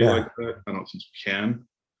somebody like that. I don't think you can,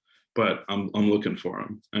 but I'm looking for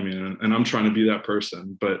him. I mean, and I'm trying to be that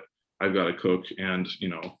person, but I've got to cook and,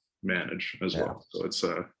 manage as well.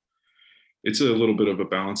 So it's a little bit of a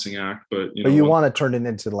balancing act, but you want to turn it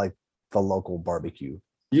into like the local barbecue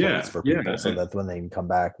place for people, so that when they come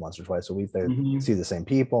back once or twice a week, they see the same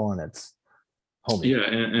people and it's homey. Yeah,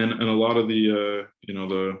 and a lot of the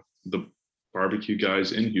the barbecue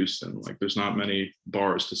guys in Houston, like there's not many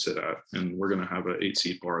bars to sit at, and we're gonna have an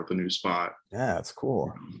 8-seat bar at the new spot. Yeah, that's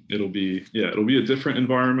cool. It'll be a different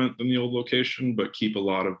environment than the old location, but keep a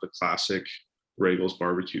lot of the classic Ragel's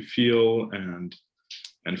barbecue feel and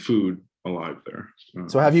food alive there.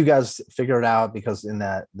 So have you guys figured out, because in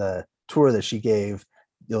the tour that she gave,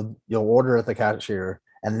 you'll order at the cashier,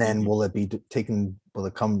 and then will it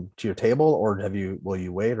come to your table, or will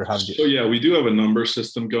you wait, or how do you? So yeah, we do have a number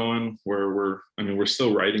system going where we're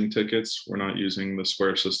still writing tickets. We're not using the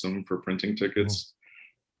Square system for printing tickets.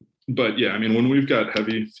 But yeah, I mean, when we've got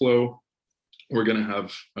heavy flow, we're going to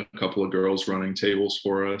have a couple of girls running tables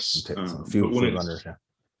for us. A few runners,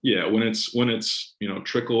 yeah. When it's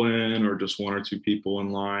trickle in or just one or two people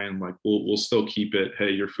in line, like we'll still keep it.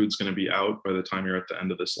 Hey, your food's going to be out by the time you're at the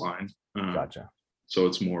end of this line. Gotcha. So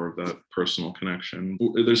it's more of that personal connection.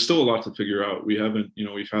 There's still a lot to figure out. We haven't,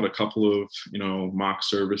 we've had a couple of, mock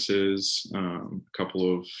services, a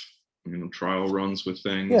couple of, trial runs with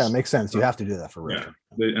things. Yeah, it makes sense. You have to do that for real.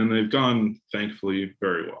 Yeah, they've gone, thankfully,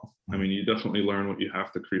 very well. I mean, you definitely learn what you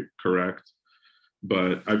have to correct.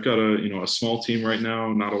 But I've got a small team right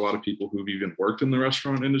now, not a lot of people who've even worked in the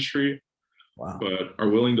restaurant industry, but are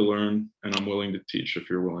willing to learn, and I'm willing to teach if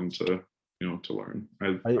you're willing to to learn.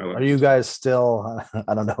 Are you guys still,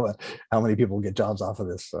 I don't know how many people get jobs off of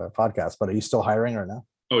this podcast, but are you still hiring or no?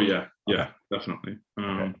 Oh yeah, definitely.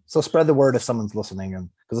 Okay. So spread the word if someone's listening, and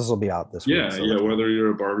because this will be out this week. Yeah, whether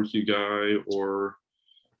you're a barbecue guy or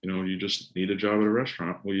you just need a job at a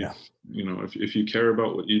restaurant. If you care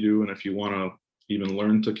about what you do, and if you want to even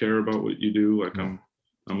learn to care about what you do, like I'm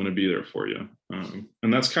going to be there for you.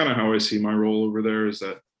 And that's kind of how I see my role over there, is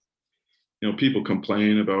that people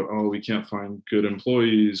complain about, oh, we can't find good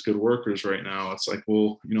employees, good workers right now. It's like,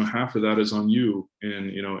 well, half of that is on you,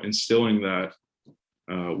 and instilling that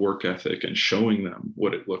work ethic and showing them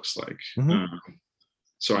what it looks like.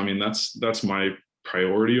 So I mean, that's my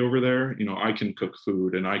priority over there. I can cook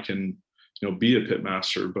food and I can be a pit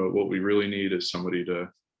master, but what we really need is somebody to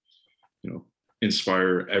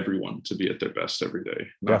inspire everyone to be at their best every day,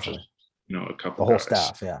 not just a couple, the whole guys.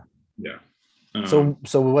 staff. Yeah.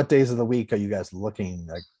 So what days of the week are you guys looking,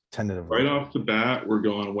 like, tentatively? Right off the bat, we're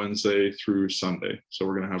going Wednesday through Sunday. So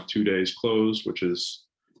we're going to have 2 days closed, which is,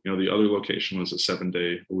 the other location was a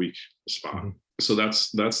 7-day-a-week spot. So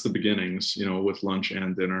that's the beginnings, with lunch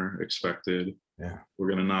and dinner expected. Yeah. We're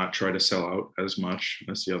going to not try to sell out as much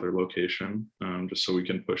as the other location, just so we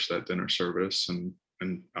can push that dinner service and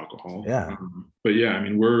alcohol. Yeah. But yeah, I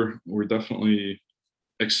mean, we're definitely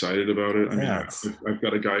excited about it. I mean, I've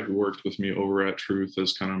got a guy who worked with me over at Truth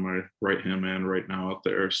as kind of my right-hand man right now out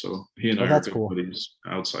there. So he and I are good buddies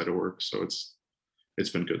outside of work. So it's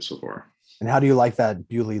been good so far. And how do you like that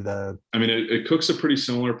Bewley? I mean, it cooks a pretty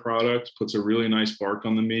similar product, puts a really nice bark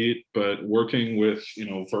on the meat, but working with,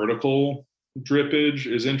 vertical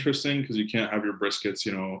drippage is interesting because you can't have your briskets,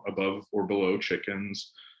 above or below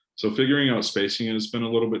chickens. So figuring out spacing has been a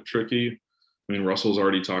little bit tricky. I mean, Russell's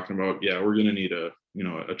already talking about, we're going to need a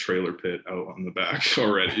trailer pit out on the back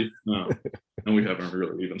already. And we haven't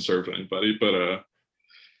really even served anybody,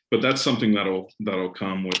 but that's something that'll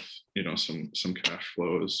come with, some cash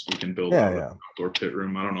flows. We can build an outdoor pit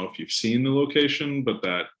room. I don't know if you've seen the location, but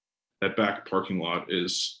that back parking lot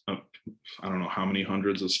is, I don't know how many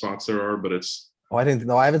hundreds of spots there are, but it's, I didn't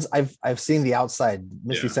know. I've seen the outside.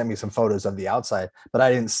 Misty sent me some photos of the outside, but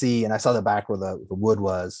I didn't see, and I saw the back where the wood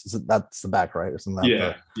was. That's the back, right? Isn't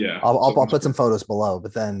that I'll put some photos below,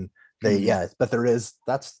 but then but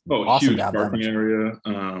that's awesome. Huge parking area,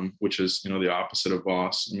 which is, the opposite of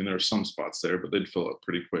Voss. I mean, there are some spots there, but they'd fill up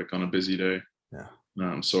pretty quick on a busy day.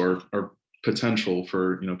 Yeah. So our potential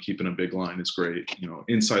for, keeping a big line is great.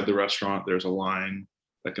 Inside the restaurant, there's a line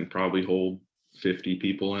that can probably hold 50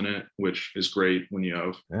 people in it, which is great when you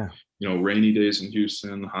have, rainy days in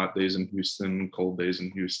Houston, hot days in Houston, cold days in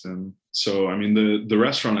Houston. So, I mean, the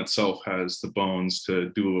restaurant itself has the bones to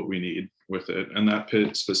do what we need with it. And that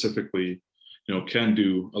pit specifically can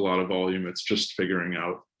do a lot of volume. It's just figuring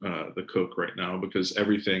out the cook right now, because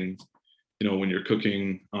everything, when you're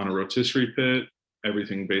cooking on a rotisserie pit,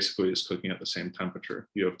 everything basically is cooking at the same temperature.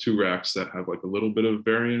 You have two racks that have like a little bit of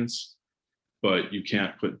variance, but you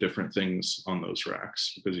can't put different things on those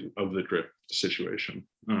racks because of the drip situation.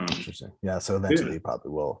 Interesting. Yeah. So eventually Yeah. you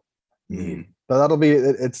probably will need, Mhm. but that'll be,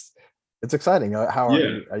 it's exciting. How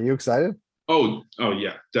Yeah. are you excited? Oh,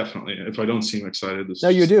 yeah, definitely. If I don't seem excited, this No,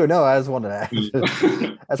 is you just do. No, I just wanted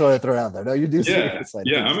to that's what I throw out there. No, you do seem yeah,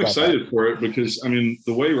 excited. yeah, It's I'm not bad. excited for it because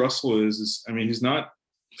the way Russell is he's not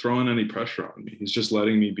throwing any pressure on me. He's just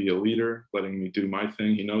letting me be a leader, letting me do my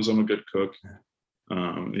thing. He knows I'm a good cook.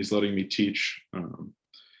 He's letting me teach,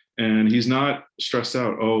 and he's not stressed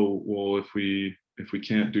out. Oh, well, if we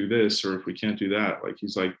can't do this or if we can't do that, like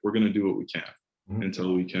he's like, we're gonna do what we can Mhm.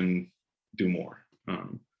 until we can do more.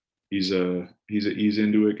 He's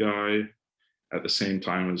into it guy at the same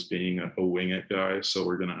time as being a wing it guy. So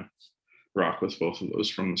we're gonna rock with both of those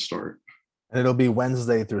from the start. And it'll be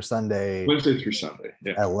Wednesday through Sunday, Wednesday through Sunday,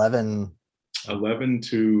 yeah, 11, 11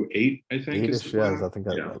 to 8, I think is 8ish. the Yeah, bar. I think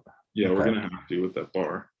that. Yeah, yeah, we're Okay. gonna have to with that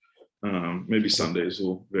bar. Maybe Sundays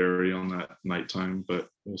will vary on that nighttime, but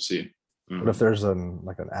we'll see. What if there's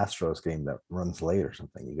like an Astros game that runs late or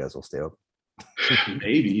something? You guys will stay open.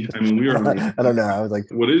 Maybe. We are. I don't know. I was like,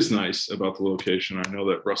 What is nice about the location, I know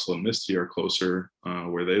that Russell and Misty are closer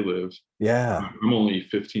where they live. yeah, I'm only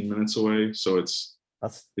 15 minutes away, so it's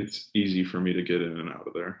that's easy for me to get in and out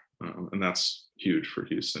of there, and that's huge for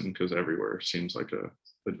Houston because everywhere seems like a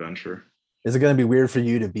adventure. is it going to be weird for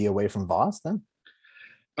you to be away from Voss then?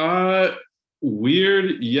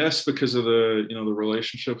 Weird, yes, because of the the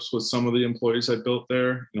relationships with some of the employees I built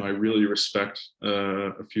there. I really respect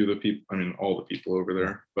a few of the people. All the people over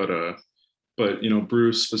there, but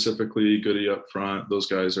Bruce specifically, Goody up front. Those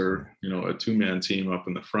guys are a two-man team up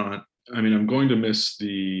in the front. I'm going to miss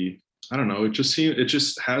the. I don't know. It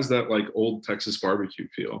just has that like old Texas barbecue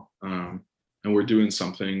feel. And we're doing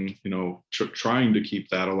something, trying to keep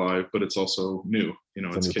that alive, but it's also new.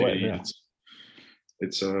 It's Katie. Yeah.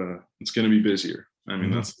 It's going to be busier.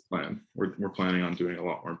 That's the plan. We're planning on doing a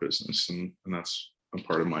lot more business, and that's a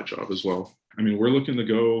part of my job as well. We're looking to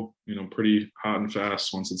go, pretty hot and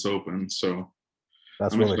fast once it's open. So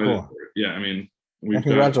that's I'm really excited cool. for it. Yeah, And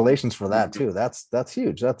congratulations for that too. That's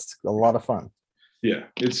huge. That's a lot of fun. Yeah,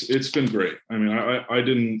 it's been great. I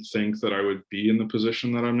didn't think that I would be in the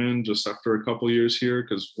position that I'm in just after a couple years here,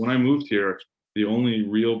 because when I moved here, the only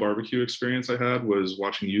real barbecue experience I had was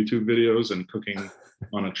watching YouTube videos and cooking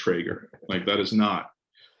on a Traeger. Like that is not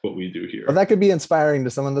what we do here. But that could be inspiring to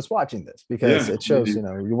someone that's watching this, because it shows,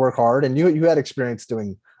 you work hard, and you had experience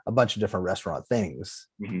doing a bunch of different restaurant things.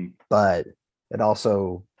 But it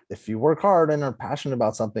also, if you work hard and are passionate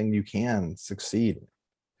about something, you can succeed.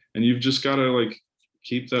 And you've just got to like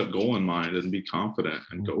keep that goal in mind and be confident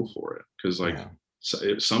and go for it, because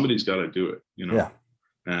somebody's got to do it. Yeah.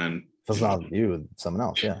 And if it's not you, someone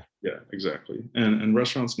else. Yeah exactly. And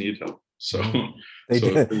restaurants need help, so they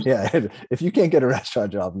do. Yeah, if you can't get a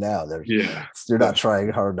restaurant job now, you're not trying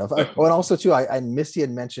hard enough. And also too, I Misty had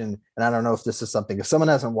mentioned, and I don't know if this is something, if someone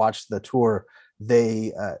hasn't watched the tour,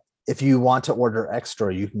 they if you want to order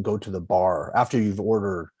extra, you can go to the bar after you've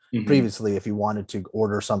ordered previously. If you wanted to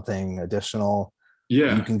order something additional,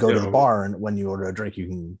 you can go to the bar, and when you order a drink, you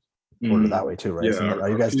can order that way too, right? Yeah, so are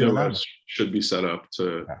you guys doing that? Should be set up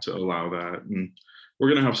to allow that. And we're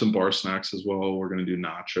gonna have some bar snacks as well. We're gonna do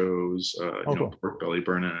nachos, cool. Pork belly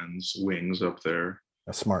burn ends, wings up there.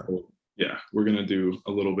 That's smart. So, yeah, we're gonna do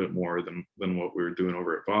a little bit more than what we were doing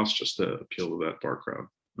over at Voss, just to appeal to that bar crowd.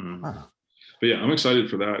 But yeah, I'm excited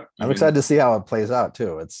for that. I'm excited to see how it plays out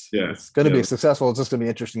too. It's going to be successful. It's just going to be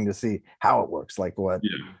interesting to see how it works, like what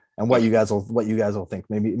you guys will think.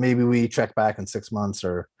 Maybe we check back in 6 months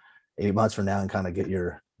or 8 months from now and kind of get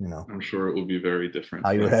your, I'm sure it will be very different.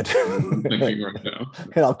 How your head thinking right now.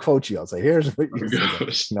 And I'll coach you. I'll say, here's what you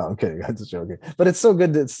say. No, I'm kidding. I'm just joking. But it's so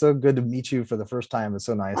good. It's so good to meet you for the first time. It's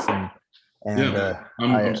so nice. And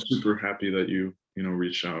I'm super happy that you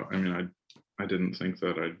reached out. I didn't think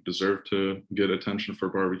that I deserved to get attention for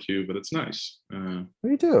barbecue, but it's nice.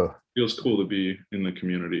 You do. It feels cool to be in the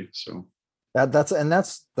community. So that's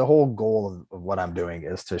the whole goal of what I'm doing,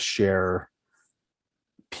 is to share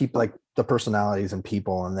people, like the personalities and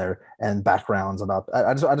people and their backgrounds about.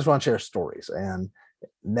 I just want to share stories. And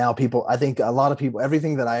now I think a lot of people,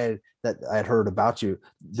 everything that I had heard about you,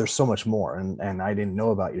 there's so much more, and I didn't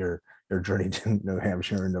know about your journey to New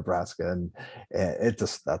Hampshire and Nebraska, and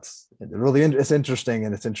it's interesting,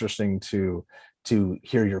 and it's interesting to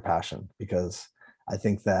hear your passion, because I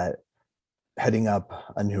think that heading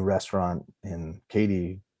up a new restaurant in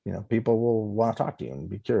Katy people will want to talk to you and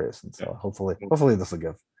be curious. And so hopefully, Well, hopefully this will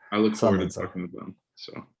give I look some forward to insight. talking to them.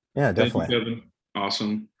 So Yeah, thank you, definitely. Kevin.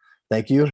 Awesome. Thank you.